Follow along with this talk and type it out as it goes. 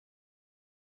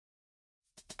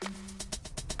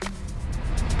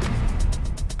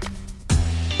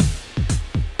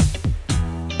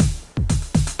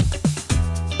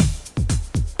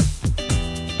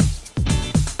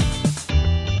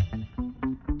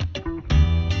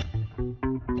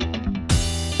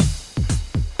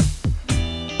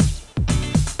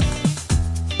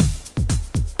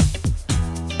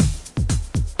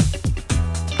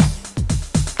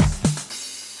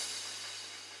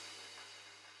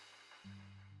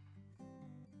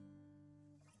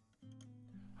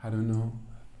Haruno,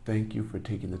 thank you for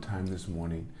taking the time this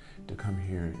morning to come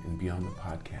here and be on the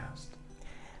podcast.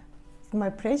 It's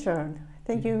my pleasure.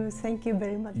 Thank you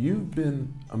very much. You've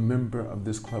been a member of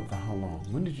this club for how long?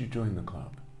 When did you join the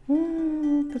club?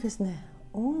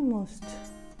 Almost,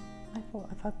 I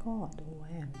forgot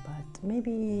when, but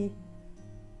maybe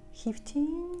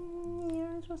 15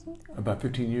 years or something. About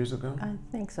 15 years ago? I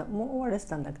think so, more or less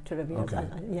than like 12 years. Okay.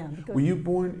 Yeah. Were you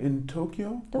born in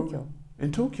Tokyo? Tokyo.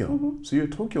 In Tokyo? Mm-hmm. So you're a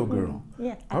Tokyo girl? Mm-hmm.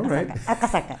 Yeah. All right.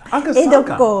 Akasaka.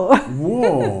 Akasaka.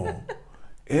 Whoa.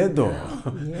 Edo.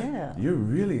 Yeah. You're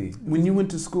really... When you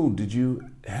went to school, did you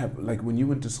have... Like when you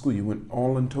went to school, you went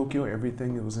all in Tokyo?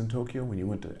 Everything that was in Tokyo? When you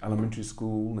went to elementary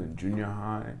school and junior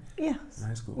high? Yes.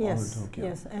 High school? Yes. All in Tokyo?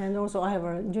 Yes. And also I have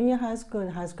a junior high school and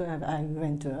high school. I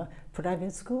went to a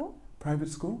private school. Private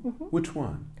school? Mm-hmm. Which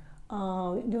one?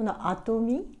 You know,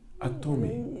 Otani?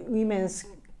 Otani.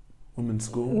 Women's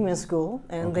school? Women's school.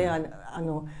 And Okay. they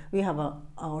are, we have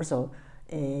also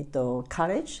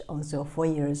college, also 4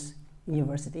 years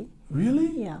university.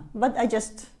 Really? Yeah. But I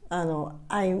just,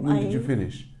 When did you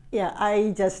finish? Yeah,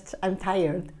 I'm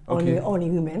tired, Okay. only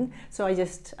women. So I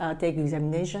just take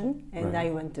examination and Right.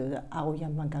 I went to the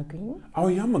Aoyama Gakuin.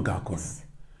 Aoyama Gakuin? Yes.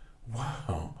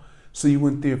 Wow. So you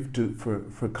went there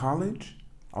for college?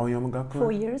 Aoyama Gakuin?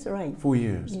 4 years, right. 4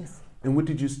 years? Yes. And what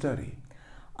did you study?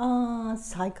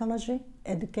 Psychology,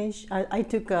 education. I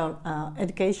took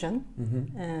education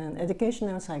and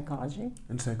educational psychology.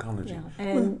 And psychology? Yeah.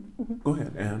 And Go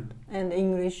ahead, and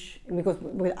English, because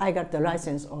I got the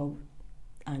license of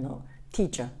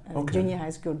teacher, Okay. junior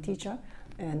high school teacher,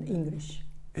 and English.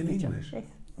 In teacher. English? Yes.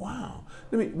 Wow.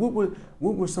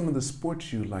 What were some of the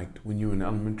sports you liked when you were in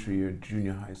elementary or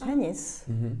junior high school? Tennis.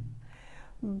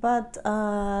 Mm-hmm. But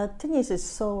tennis is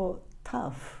so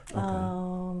tough.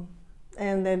 Okay.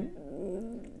 And then,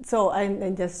 so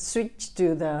I just switched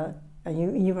to the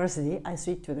university. I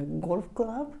switched to the golf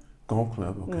club. Golf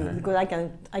club, okay. Because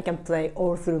I can play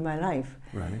all through my life.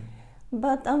 Right.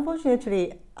 But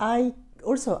unfortunately, I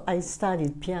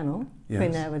studied piano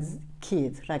when Yes. I was a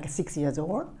kid, like 6 years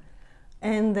old.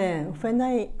 And then when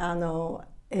I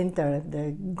entered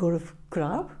the golf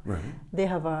club, Right. they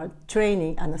have a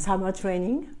training and a summer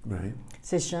training Right.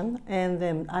 session, and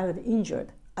then I was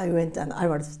injured. I went and I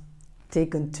was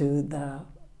taken to the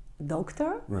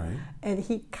doctor, Right. and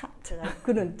he cut. I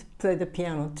couldn't play the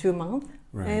piano 2 months,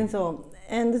 Right. and so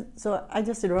I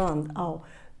just learned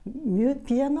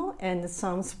piano and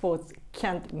some sports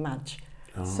can't match.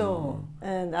 Oh. So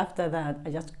and after that I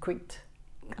just quit,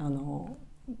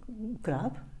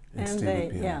 club. And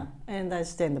stayed with piano. Yeah, and I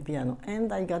stayed in the piano,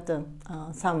 and I got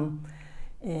some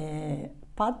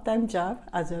part-time job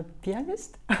as a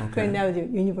pianist when I was at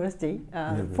university,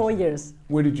 4 years.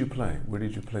 Where did you play? Where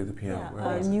did you play the piano?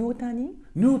 Where was it? New Otani.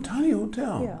 New Otani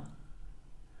Hotel? Yeah.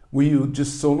 Were you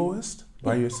just soloist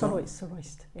by yourself?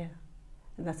 Soloist, yeah.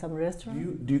 And that's some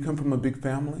restaurant. Do you come from a big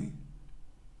family?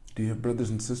 Do you have brothers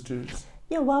and sisters?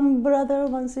 Yeah, one brother,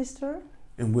 one sister.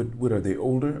 And what are they,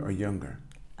 older or younger?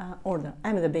 Older.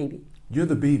 I'm the baby. You're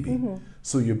the baby. Mm-hmm.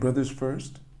 So your brother's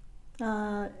first?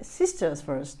 Sisters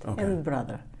first, Okay. and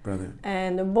brother. Brother.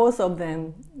 And both of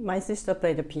them, my sister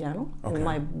played the piano, Okay. and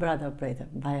my brother played the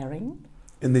violin.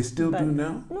 And they still But do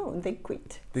now? No, they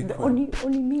quit. They quit.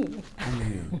 Only me. Only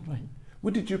you. Right.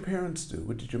 What did your parents do?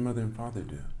 What did your mother and father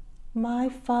do? My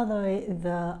father is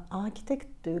the architect,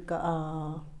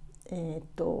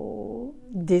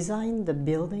 designed the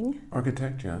building.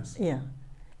 Architect, yes. Yeah.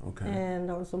 Okay.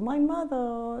 And also my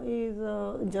mother is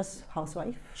just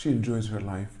housewife. She enjoys her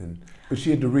life, but she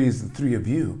had to raise the three of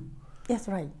you. Yes,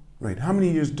 right. Right. How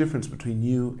many years difference between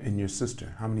you and your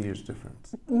sister? How many years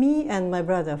difference? Me and my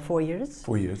brother, 4 years.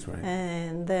 4 years, right.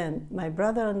 And then my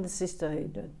brother and the sister,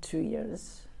 2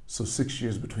 years. So 6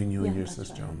 years between you and your that's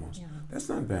sister, right. almost. Yeah. That's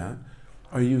not bad.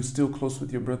 Are you still close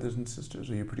with your brothers and sisters?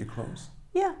 Are you pretty close?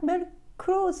 Yeah, very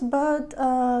close, but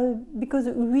because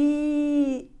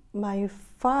my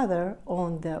father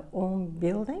owned their own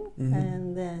building, Mm-hmm.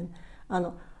 and then,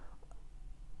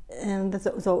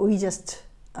 so we just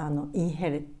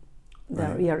inherit the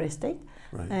Right. real estate,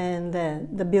 Right. and then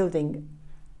the building,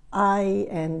 I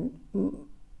and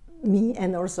me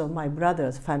and also my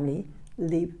brother's family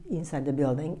live inside the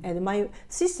building, and my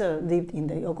sister lived in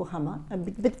the Yokohama, a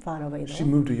bit far away though. She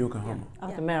moved to Yokohama? Yeah.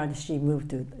 After marriage, she moved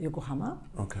to Yokohama.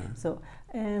 Okay. So,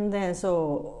 and then,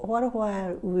 so while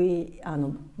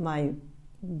my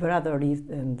brother lived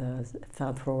in the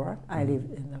third floor, I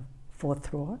lived in the fourth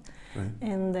floor. Right.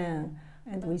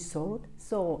 And we sold.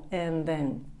 So, and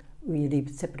then we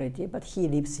lived separately, but he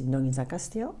lives in Nogizaka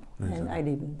still, and I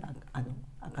live in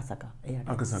Akasaka area.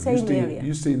 Akasaka. Same area.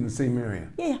 You stayed in the same area?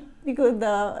 Yeah, because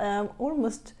the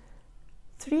almost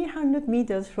 300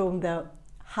 meters from the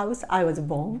house I was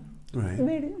born. Right.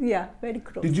 Very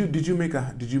close. Did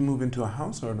you move into a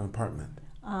house or an apartment?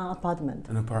 Apartment.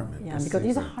 An apartment. Yeah, because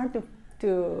it's hard to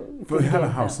But you have a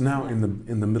house now in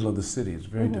the middle of the city. It's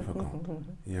very difficult.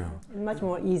 Yeah. Much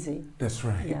more easy. That's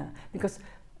right. Yeah, because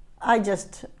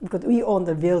because we own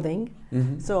the building,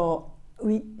 so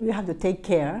we have to take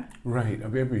care. Right,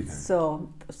 of everything.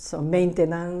 So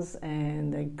maintenance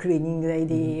and cleaning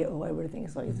lady or everything.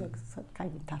 So it's a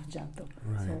kind of tough job though.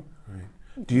 Right. So,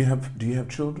 Right. Do you have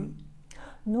children?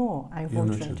 No,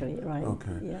 unfortunately. Right.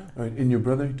 Okay. Yeah. All right. And your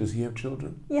brother, does he have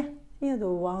children? Yeah. Yeah.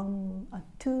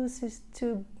 Two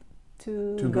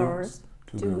girls,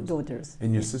 two daughters.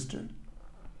 And your sister?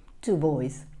 Two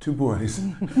boys. Two boys.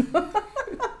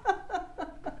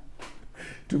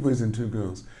 Two boys and two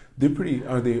girls.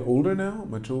 Are they older now?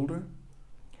 Much older?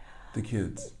 The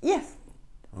kids? Yes.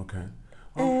 Okay.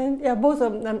 And yeah, both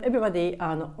of them, everybody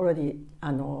already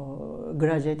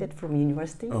graduated from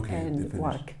university and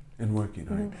work. And working,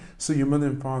 right. So your mother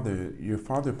and father, your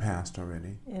father passed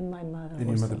already? And my mother And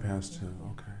your mother passed too,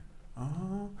 okay.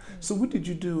 So what did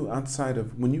you do outside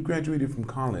of, when you graduated from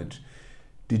college,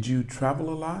 did you travel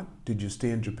a lot? Did you stay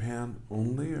in Japan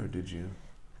only, or did you?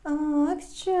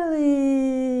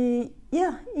 Actually,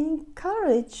 yeah, in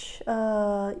college,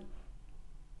 I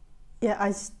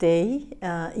stay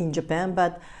in Japan,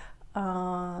 but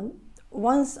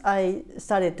once I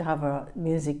started to have a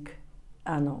music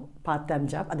part-time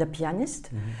job as a pianist,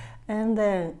 and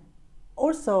then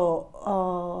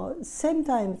also same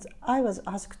times I was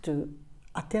asked to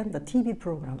attend the TV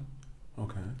program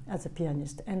as a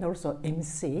pianist and also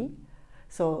MC.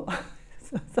 So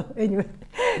anyway,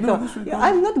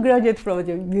 I'm not graduate from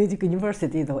the music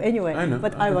university though. Anyway, I know,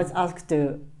 but I was asked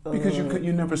to. Because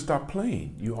you never stopped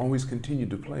playing. You always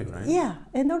continued to play, right? Yeah,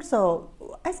 and also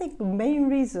I think the main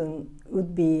reason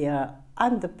would be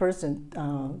I'm the person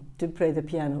to play the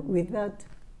piano without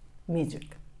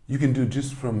music. You can do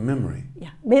just from memory. Yeah,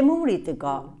 memory to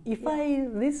go. If I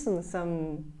listen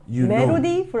some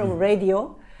melody from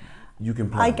radio, you can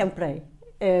play. I can play,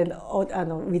 and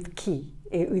with key,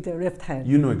 with the left hand.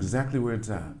 You know exactly where it's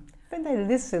at. When I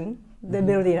listen the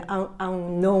melody,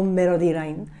 unknown melody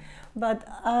line, but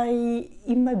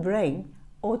in my brain,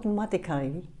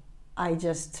 automatically, I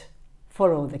just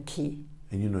follow the key.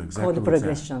 And you know exactly called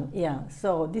progression. Yeah.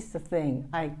 So this is the thing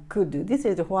I could do. This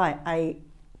is why I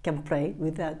can play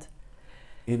without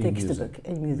textbook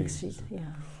and music sheet. Yeah.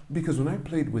 Because when I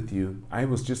played with you, I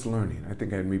was just learning. I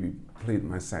think I maybe played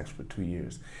my sax for 2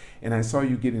 years, and I saw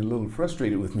you getting a little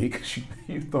frustrated with me because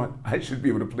you thought I should be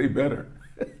able to play better.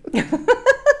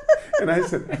 And I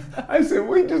said,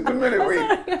 wait just a minute,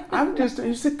 wait.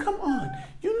 You said, come on,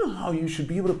 you know how you should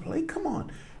be able to play. Come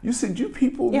on. You said, you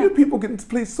people can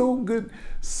play so good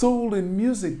soul and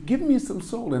music. Give me some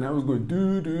soul. And I was going,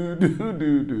 do.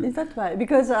 Is that right?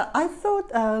 Because I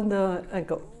thought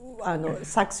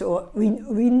sax or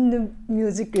wind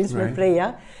music instrument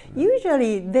player,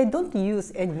 usually they don't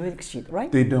use any music sheet,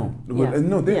 right? They don't. Yeah.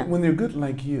 No, when they're good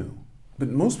like you. But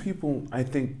most people, I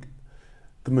think,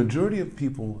 the majority of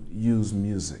people use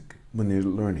music when they're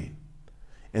learning.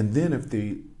 And then if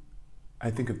they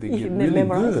get really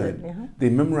good, they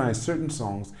memorize certain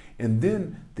songs, and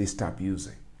then they stop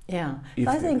using. Yeah,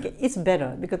 I think it's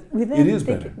better because without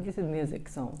this is music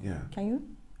song. Yeah. Can you?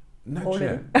 Not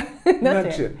yet.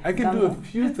 Not yet. I can do a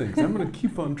few things. I'm going to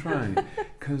keep on trying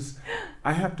because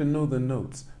I have to know the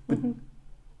notes. But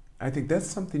I think that's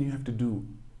something you have to do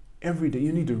every day.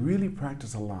 You need to really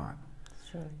practice a lot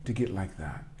to get like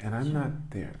that. And I'm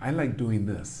not there. I like doing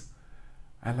this.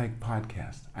 I like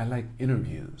podcasts. I like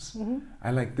interviews.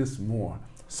 I like this more.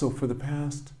 So for the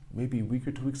past maybe a week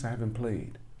or 2 weeks, I haven't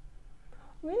played.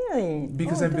 Really?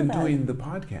 Because I've been doing the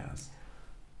podcast.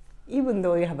 Even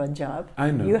though you have a job,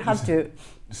 I know you have to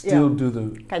still do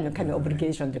the kind of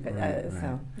obligation to.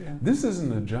 This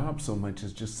isn't a job so much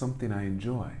as just something I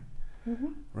enjoy.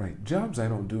 Right, jobs I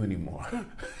don't do anymore. I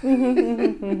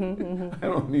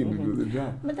don't need to do the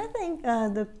job. But I think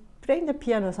playing the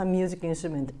piano, some music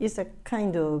instrument, is a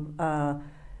kind of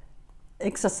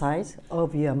exercise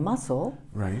of your muscle.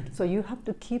 Right. So you have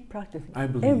to keep practicing. I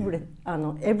believe.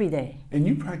 Every day. And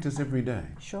you practice every day.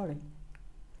 Surely.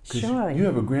 'Cause Surely. you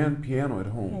have a grand piano at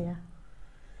home. Yeah, yeah.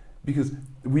 Because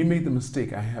we made the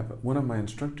mistake. I have one of my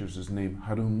instructors is named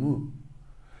Haruno,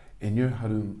 and you're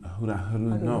Haruno.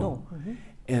 Mm-hmm.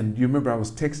 And you remember I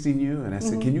was texting you, and I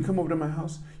said, "Can you come over to my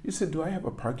house?" You said, "Do I have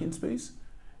a parking space?"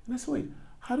 And I said, "Wait,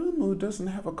 Haruno doesn't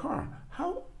have a car. How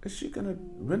is she going to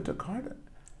rent a car?"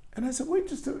 And I said, "Wait,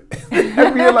 just a minute."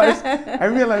 I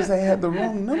realized I had the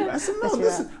wrong number. I said, "No,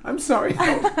 listen, I'm sorry."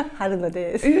 Haruno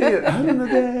desu. Yeah, Haruno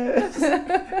desu.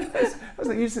 I was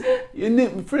like, you said,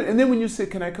 and then when you said,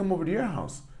 "Can I come over to your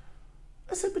house?"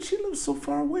 I said, "But she lives so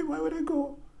far away. Why would I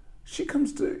go?" She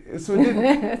comes to, so it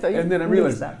didn't. So and then I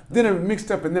realized, then I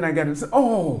mixed up, and then I got it.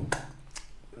 Oh,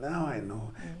 now I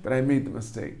know. But I made the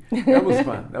mistake. That was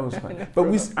fun. That was fun. But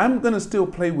I'm going to still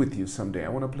play with you someday. I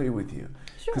want to play with you.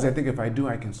 Because I think if I do,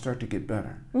 I can start to get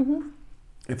better.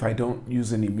 If I don't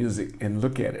use any music and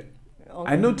look at it.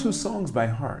 Okay. I know 2 songs by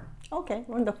heart. Okay,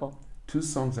 wonderful. 2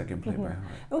 songs I can play by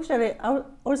heart. Actually,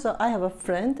 I have a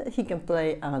friend. He can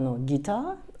play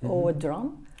guitar or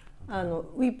drum.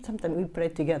 Sometimes we play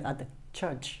together at the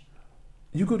church.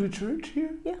 You go to church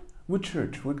here? Yeah. What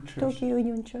church? What church? Tokyo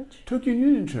Union Church. Tokyo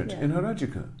Union Church in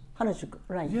Harajuku. Harajuku,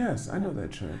 right. Yes, I know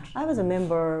that church. I was a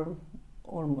member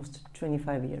almost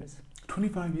 25 years.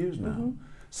 25 years now.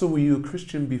 So were you a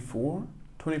Christian before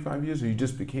 25 years, or you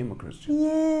just became a Christian?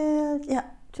 Yeah.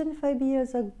 25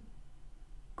 years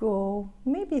ago,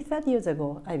 maybe 30 years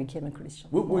ago, I became a Christian.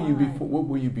 What were you before? What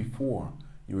were you before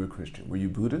you were a Christian? Were you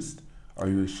Buddhist? Or are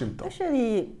you a Shinto?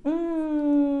 Actually,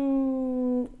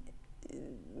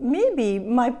 maybe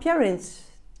my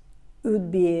parents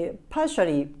would be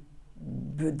partially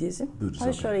Buddhism,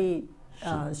 partially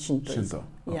Shinto. Shinto.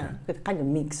 Okay. Yeah, but kind of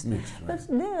mixed. Mixed, right. But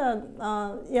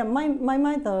there, my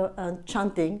mother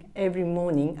chanting every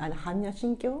morning and Hanya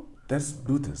Shinkyo. That's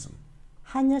Buddhism.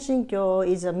 Hanya Shinkyo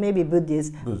is maybe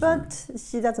Buddhist, Buddhism, but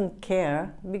she doesn't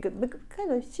care because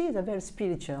kind of she is a very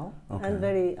spiritual and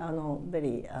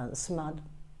very smart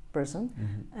person,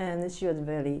 and she was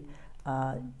very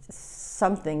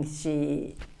something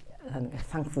she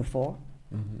thankful for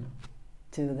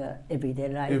to the everyday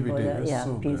life. Every day, that's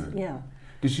so peace. good. Yeah.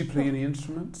 Did she play any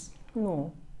instruments?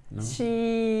 No. No?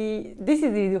 This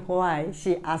is why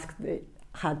she asked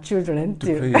her children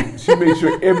to play. She made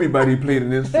sure everybody played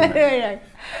an instrument. Yeah.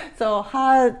 So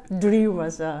her dream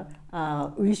was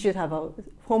we should have a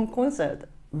home concert.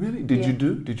 Really? Did you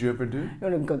do? Did you ever do?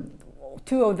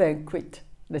 2 of them quit.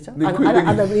 They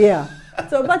quit. Yeah.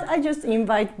 So, but I just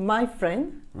invite my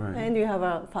friend, right. and we have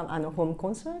a home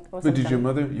concert. Or but did your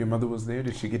mother was there?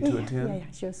 Did she get to attend? Yeah,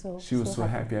 she was so. She was so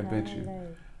happy. I bet you.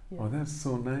 Yeah. Oh, that's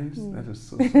so nice. That is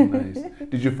so nice.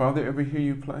 Did your father ever hear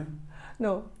you play?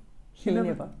 No, he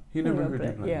never. He never heard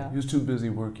you play. Yeah. He was too busy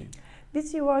working.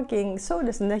 Busy working. So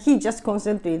he just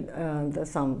concentrated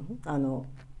some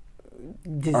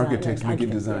design. Architects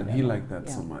making design. He liked that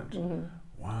so much.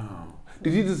 Wow.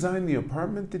 Did he design the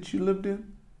apartment that you lived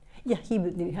in? Yeah, he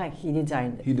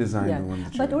designed it. He designed the one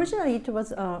that you But originally it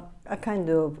was a kind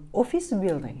of office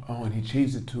building. Oh, and he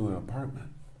changed it to an apartment.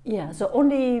 Yeah, so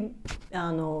only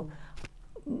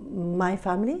my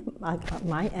family,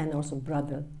 my and also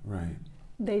brother. Right.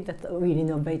 We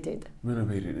renovated.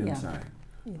 Renovated inside.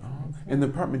 Yeah. Oh. And the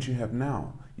apartment you have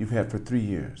now, you've had for 3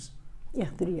 years. Yeah,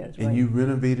 3 years. And you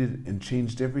renovated and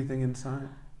changed everything inside?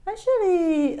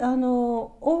 Actually,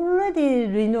 already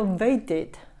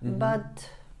renovated, but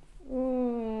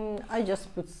I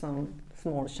just put some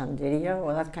small chandelier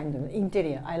or that kind of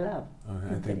interior. I love.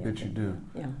 Okay, I think that you do.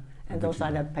 Yeah, and also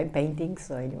I love painting.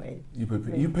 So anyway.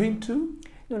 You paint too?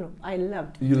 No, I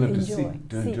love to You love enjoy.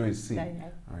 to enjoy see. All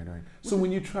right. So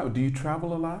when you travel, do you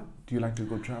travel a lot? Do you like to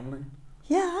go traveling?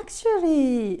 Yeah,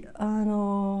 actually,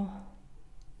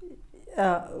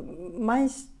 my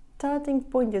starting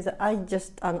point is I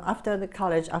just after the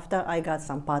college, after I got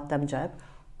some part-time job,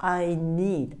 I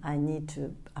need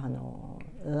to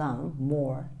learn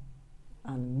more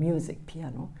music,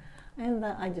 piano, and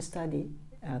I just studied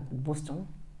at Boston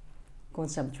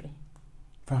Conservatory.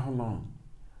 For how long?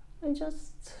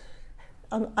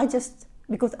 I just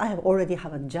because I already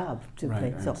have a job to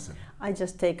play, so understand. I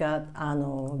just take a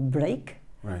break.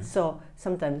 Right. So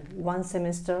sometimes one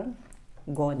semester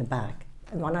go in the back.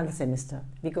 And another semester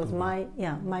because my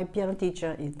piano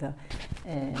teacher is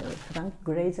Frank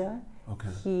Grazer. Okay.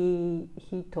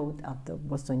 He taught at the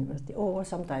Boston University or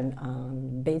sometimes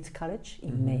Bates College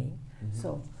in Maine.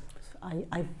 So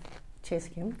I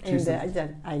chased him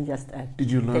and I just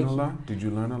Did you learn a lot? Did you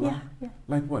learn a lot? Yeah.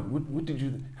 Like what? What did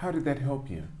you? How did that help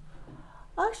you?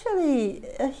 Actually,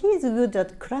 he's good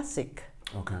at classic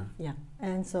Okay. Yeah,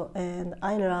 and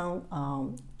I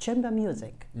learned chamber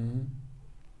music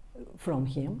from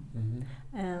him.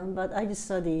 But I just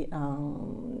study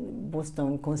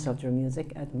Boston conservatory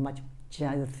music at much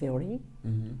jazz theory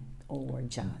or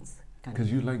jazz.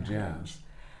 Because you like jazz.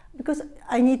 Because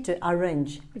I need to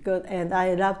arrange, and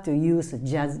I love to use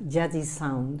jazzy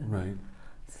sound. Right.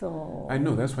 So I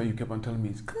know, that's why you kept on telling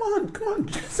me, come on,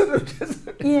 jazz it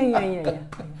up. Yeah.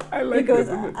 I like because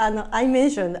it. I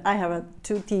mentioned I have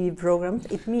 2 TV programs.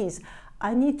 It means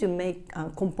I need to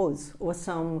compose or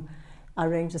some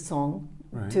arrange a song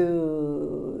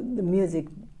to the music,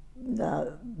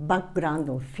 the background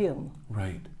of film.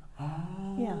 Right.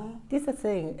 Oh. Yeah, this is the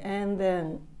thing. And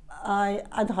then I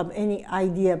don't have any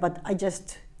idea, but I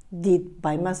just did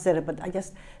by myself, but I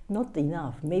just not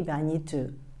enough. Maybe I need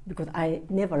to, because I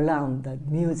never learned the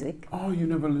music. Oh, you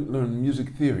never learned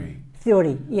music theory?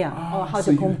 Theory, yeah, or how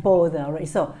to compose.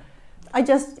 So I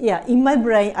just, in my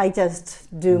brain, I just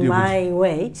do my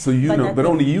way. So you know, but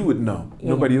only you would know. Yeah,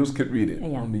 Nobody else could read it.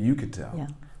 Yeah. Only you could tell.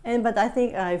 Yeah, but I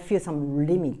think I feel some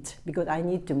limit because I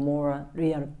need to more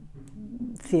real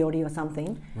theory or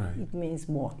something. Right. It means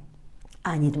more.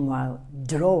 I need more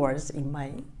drawers in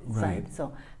my side.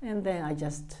 So, and then I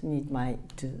just need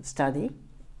to study.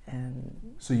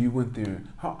 And so you went there.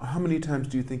 How many times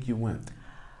do you think you went?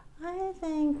 I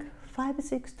think 5 or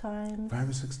 6 times. 5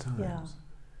 or 6 times.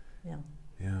 Yeah.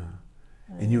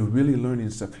 And you were really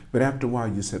learning stuff. But after a while,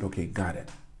 you said, "Okay, got it."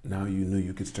 Now you knew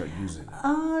you could start using it.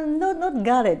 Not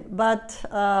got it, but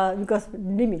because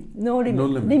no limit. No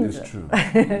limit. That's true.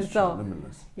 That's so true.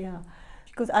 Limitless. Yeah,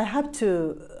 because I have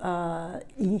to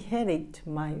inherit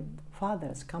my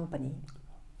father's company.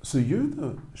 So you're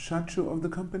the shachu of the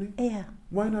company? Yeah.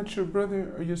 Why not your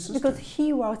brother or your sister? Because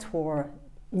he worked for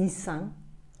Nissan.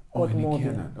 Oh, and he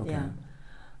cannot. Okay. Yeah.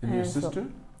 And your sister?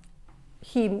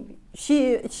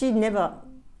 She never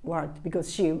worked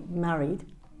because she married.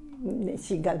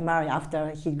 She got married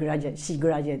after she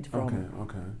graduated from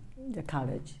the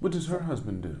college. What does her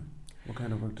husband do? What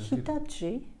kind of work does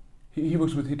Hitachi. He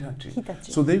works with Hitachi.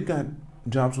 Hitachi. So they've got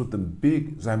jobs with the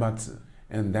big zaibatsu,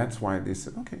 and that's why they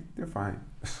said, okay, they're fine.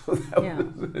 So that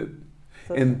was it.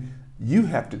 So and you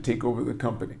have to take over the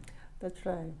company. That's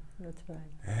right. That's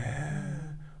right.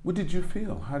 What did you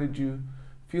feel? How did you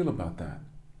feel about that?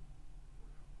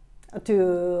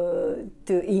 To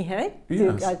inherit?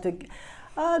 Yes.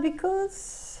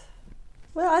 Because,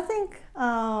 well, I think,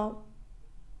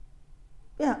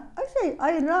 actually,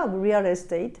 I love real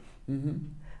estate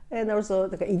and also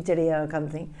the interior kind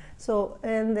of thing. So,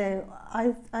 and then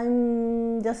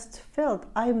I'm just felt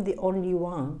I'm the only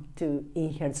one to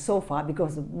inherit so far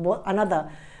because another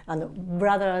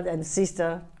brother and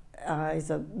sister is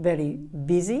very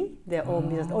busy. They're all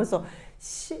business. Also,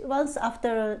 once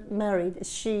after married,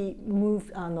 she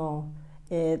moved.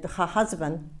 Her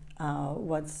husband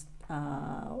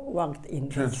worked in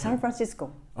San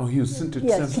Francisco. Oh, he was sent to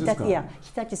San Francisco.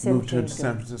 Hitachi moved her to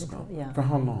San Francisco. Yeah. For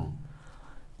how long?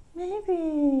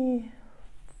 Maybe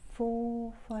 4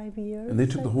 or 5 years. And they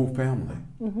took the whole family.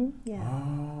 Yeah.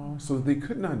 Oh, so they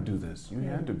could not do this. You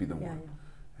had to be the one.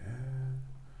 Yeah.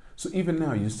 So even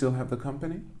now, you still have the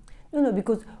company? No,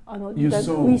 because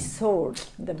we sold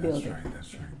the building.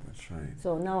 That's right.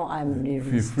 So now I'm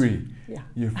released. You're free. Yeah.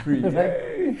 You're free.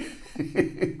 Yay!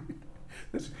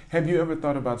 Have you ever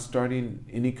thought about starting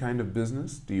any kind of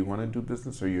business? Do you want to do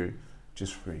business, or you're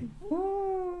just free?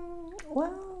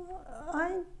 Well,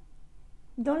 I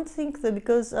don't think so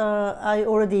because I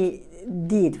already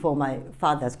did for my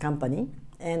father's company,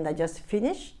 and I just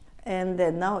finished, and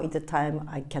then now it's the time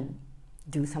I can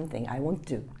do something I want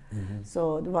to.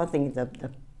 So the one thing is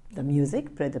the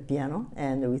music, play the piano,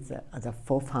 and with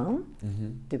for fun,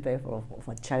 to play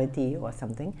for charity or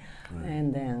something. Right.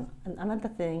 And then another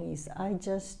thing is I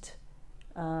just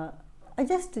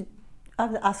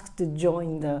asked to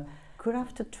join the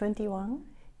Craft 21,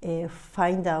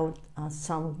 find out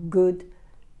some good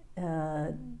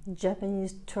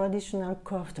Japanese traditional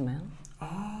craftsmen.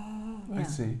 Oh, I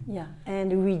see. Yeah,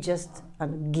 and we just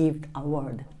give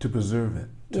award to preserve it.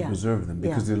 To preserve them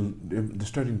because they're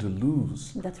starting to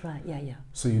lose. That's right. Yeah.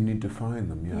 So you need to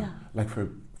find them. Yeah. Like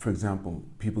for example,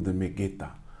 people that make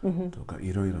geta,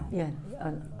 iroiro. Yeah.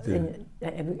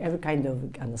 Every kind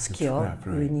of skill, craft,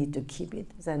 right. We need to keep it.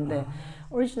 And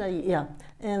originally,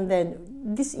 and then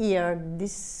this year,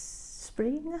 this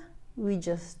spring, we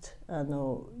just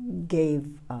gave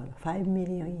 5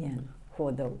 million yen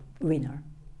for the winner.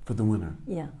 For the winner.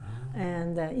 Yeah.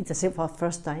 And it's for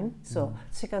first time, so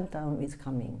second time is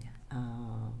coming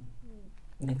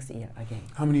next year again.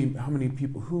 How many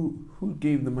people? Who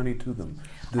gave the money to them?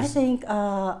 I think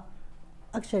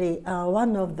actually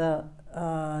one of the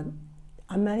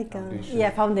American Foundation. Yeah,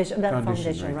 foundation, that Foundation,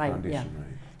 foundation, right? Foundation, Yeah,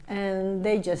 right. and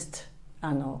they just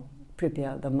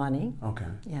prepare the money. Okay.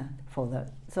 Yeah, for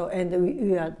that. So and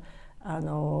we are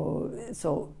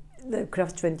so the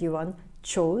Craft 21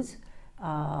 chose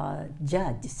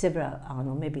judge several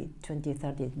maybe 20,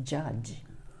 30 judge,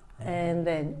 and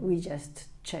then we just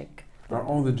check. Are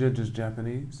all the judges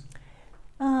Japanese?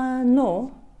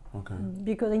 No. Okay.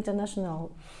 Because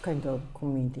international kind of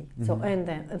community. So and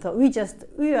then so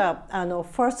we are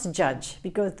first judge,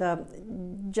 because the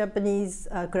Japanese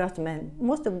craftsmen,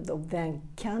 most of them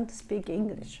can't speak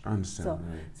English. I understand. So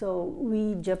right. so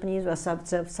we Japanese were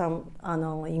some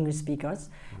English speakers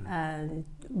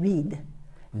read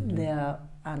their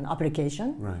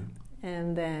application, Right.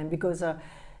 and then because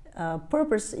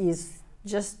purpose is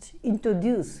just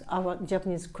introduce our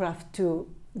Japanese craft to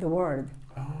the world.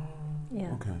 Oh.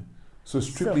 Yeah. Okay. So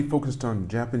strictly focused on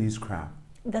Japanese craft.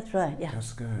 That's right. Yeah.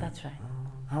 That's good. That's right.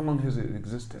 How long has it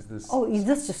existed? This. Oh, it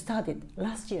just started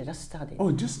last year. Just started. Oh,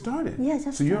 it just started. Yeah,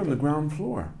 just So you're on the started. ground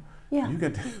floor. Yeah. You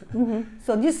got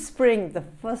So this spring, the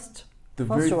first. the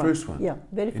very first one. Yeah,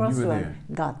 very And first you were one there.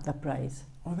 got the prize.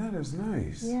 Oh, that is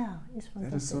nice. Yeah, it's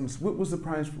That is fantastic. some. What was the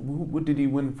prize? What did he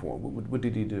win for? What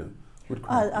did he do? What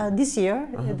craft? This year,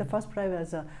 the first prize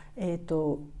was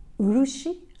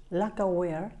urushi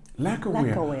lacquerware.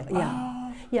 Lacquerware.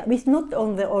 Yeah. Yeah, it's not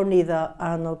only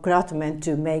the craftsmen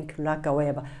to make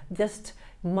lacquerware, but just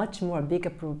much more bigger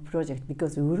project,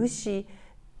 because urushi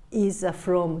is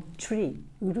from tree,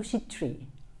 urushi tree.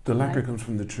 The lacquer right? comes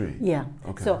from the tree. Yeah.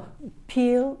 Okay. So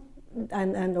peel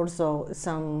and also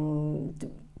some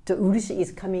the urushi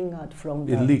is coming out from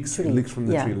the It leaks. tree. It leaks from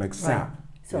the Yeah, tree like right. sap.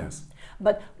 So, Yes.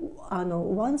 but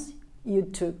once you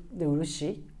took the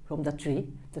urushi from the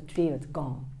tree was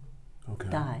gone, Okay.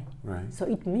 die. Right. So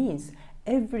it means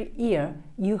every year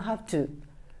you have to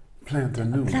Plant a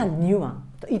new plant one new one.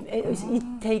 It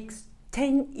takes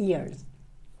 10 years.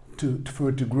 for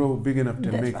it to grow big enough to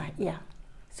That's make. right. Yeah.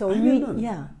 So I didn't know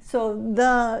that. So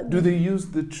the Do they use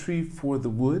the tree for the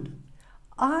wood?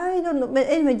 I don't know, but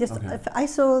anyway, just Okay. I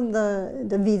saw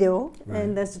the video, Right.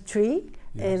 and there's a tree,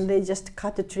 Yes. and they just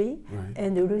cut the tree, Right. and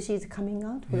the urushi is coming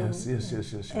out. From, Yes.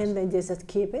 And they just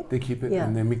keep it. They keep it Yeah.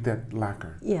 and they make that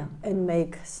lacquer. Yeah, and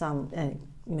make some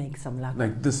lacquer.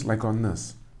 Like this, like on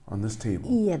this table.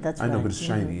 Yeah, that's I right. know, but it's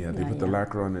shiny. Yeah, they put the yeah.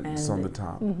 lacquer on it. It's And on the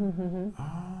top.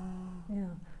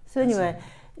 Yeah. So anyway,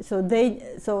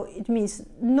 so it means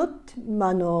not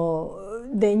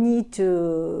they need to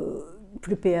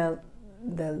prepare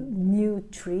the new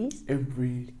trees.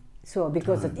 Every So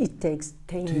because time. it takes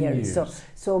 10 10 years. So years.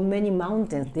 so many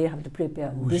mountains they have to prepare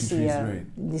Urushi this trees, year, right.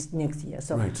 this next year.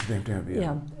 So right, so they have to have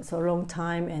yeah, so long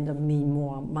time and mean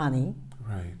more money.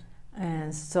 Right.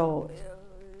 And so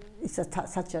it's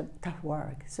such a tough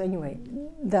work. So anyway,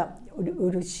 the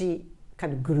urushi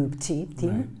kind of group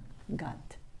team got.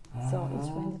 So it's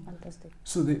really fantastic.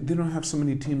 So they don't have so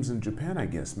many teams in Japan, I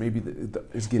guess. Maybe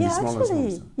it's getting smaller and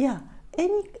actually, smaller. yeah.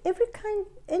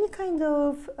 Any kind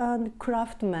of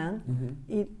craftsman,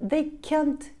 they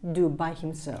can't do by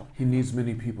himself. He needs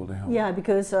many people to help. Yeah,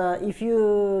 because if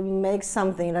you make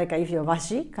something like if you're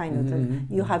washi kind of thing,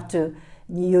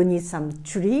 you need some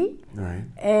tree, Right.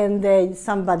 and then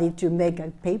somebody to make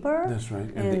a paper. That's right.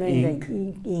 And And the then ink.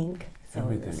 the ink. So,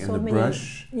 Everything. so And the many,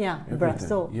 brush. Yeah, everything. brush.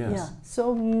 So Yes. yeah,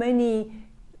 so many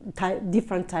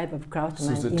different type of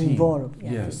craftsmen So it's a team. involved.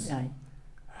 Yeah, Yes. Right.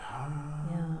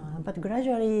 Yeah, but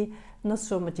gradually not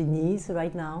so much needs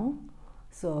right now.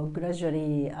 So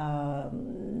gradually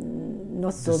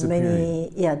not so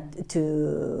many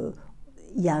to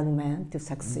young men to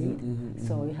succeed.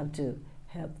 So we have to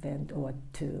help them or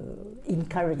to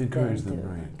encourage them.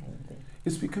 Right.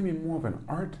 It's becoming more of an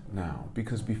art now,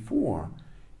 because before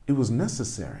it was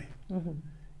necessary.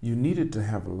 You needed to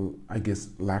have, I guess,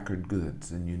 lacquered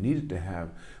goods, and you needed to have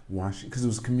washing, because it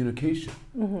was communication.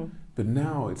 But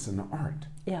now it's an art.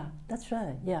 Yeah, that's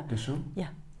right. Yeah. Yeah.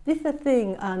 This is the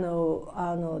thing,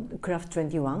 Craft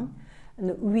 21,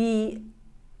 and we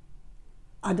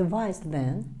advised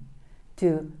them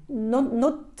to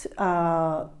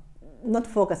not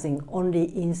focusing only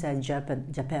inside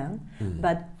Japan,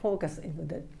 but focus in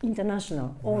the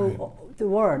international, all the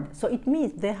world. So it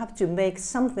means they have to make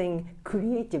something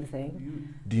creative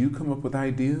thing. Do you come up with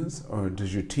ideas, or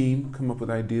does your team come up with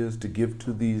ideas to give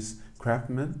to these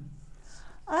craftsmen?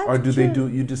 Or do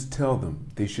you just tell them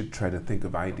they should try to think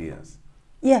of ideas?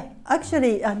 Yeah,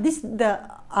 actually, this is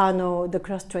the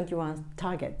Craft 21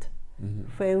 target.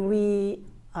 When we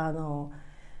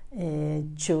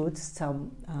choose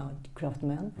some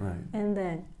craftsmen, and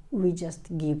then we just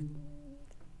give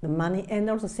the money, and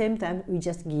also same time we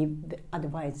just give the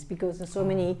advice, because so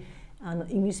many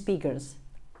English speakers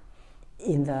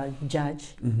in the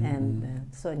judge, and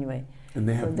so anyway. And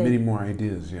they have many more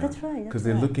ideas, yeah. That's right. Because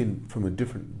they're looking from a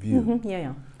different view.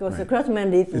 Yeah. Because the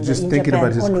craftsman lives in just in thinking Japan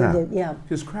about his only craft.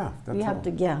 His craft. That's we have all.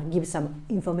 to give some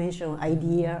information,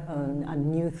 idea, a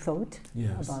new thought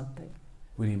about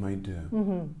what he might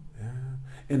do. Yeah.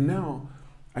 And now,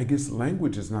 I guess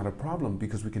language is not a problem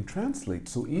because we can translate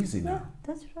so easy now. Yeah,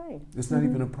 that's right. It's not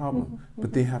even a problem.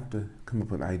 But they have to come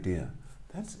up with an idea.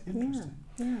 That's interesting.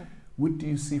 Yeah. What do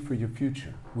you see for your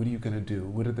future? What are you going to do?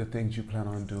 What are the things you plan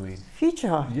on doing?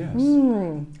 Future? Yes.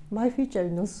 My future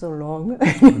is not so long.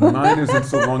 Mine isn't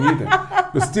so long either.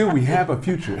 But still, we have a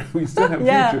future. We still have a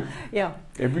future. Yeah.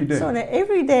 Every day. So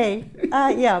every day,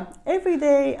 every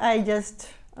day I just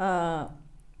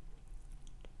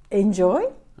enjoy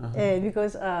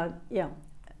because,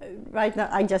 right now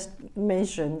I just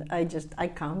mentioned, I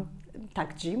come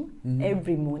tuck gym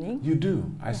every morning. You do.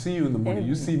 I see you in the morning.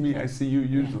 You see me, I see you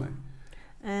usually.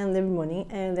 And every morning,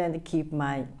 and then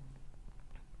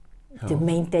to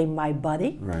maintain my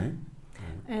body. Right.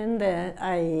 And then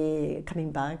I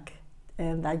coming back,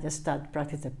 and I just start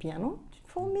practice the piano.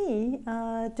 For me,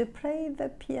 to play the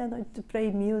piano, to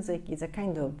play music is a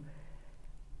kind of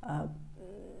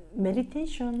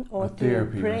meditation or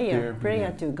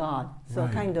prayer to God. So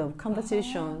kind of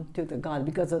conversation to the God,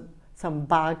 because of some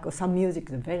Bach or some music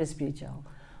is very spiritual,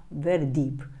 very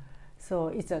deep.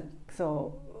 So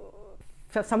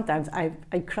sometimes I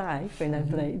cry when I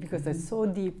play because it's so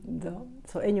deep.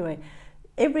 So anyway,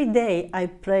 every day I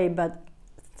play, but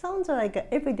sounds like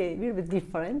every day a little bit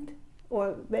different,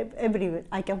 or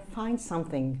I can find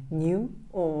something new,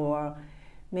 or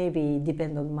maybe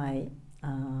depend on my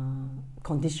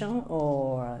condition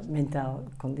or mental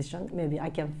condition. Maybe I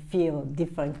can feel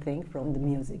different thing from the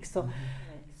music. So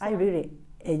I really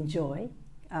enjoy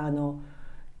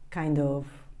kind of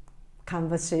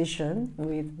conversation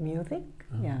with music,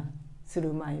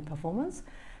 through my performance.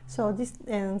 So these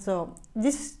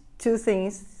two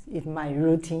things is my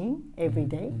routine every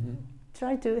day.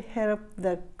 Try to help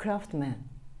the craftsman.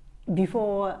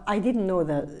 Before I didn't know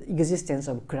the existence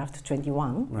of Craft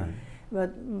 21,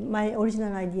 but my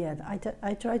original idea,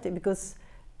 I tried it because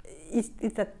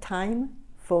it's a time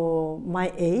for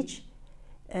my age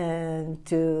and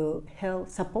to help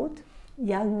support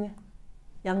young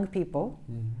people,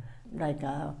 like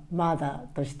a mother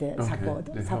としてサポー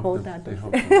トーとし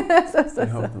て They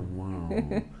help them.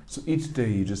 Wow. So each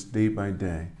day, you just day by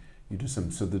day, you do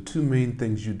something. So the two main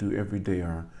things you do every day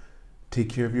are take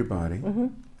care of your body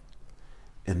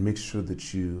and make sure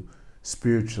that you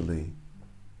spiritually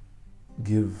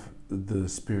give the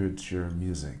spirits your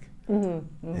music,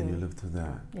 and you live through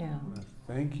that. Yeah.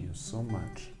 Thank you so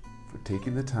much for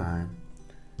taking the time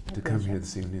to come here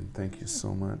this evening. Thank you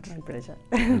so much. My pleasure.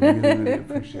 I really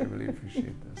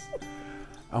appreciate this.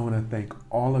 I want to thank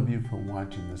all of you for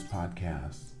watching this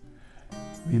podcast.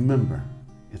 Remember,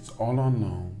 it's all on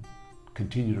loan.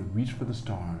 Continue to reach for the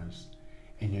stars,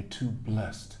 and you're too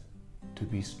blessed to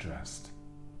be stressed.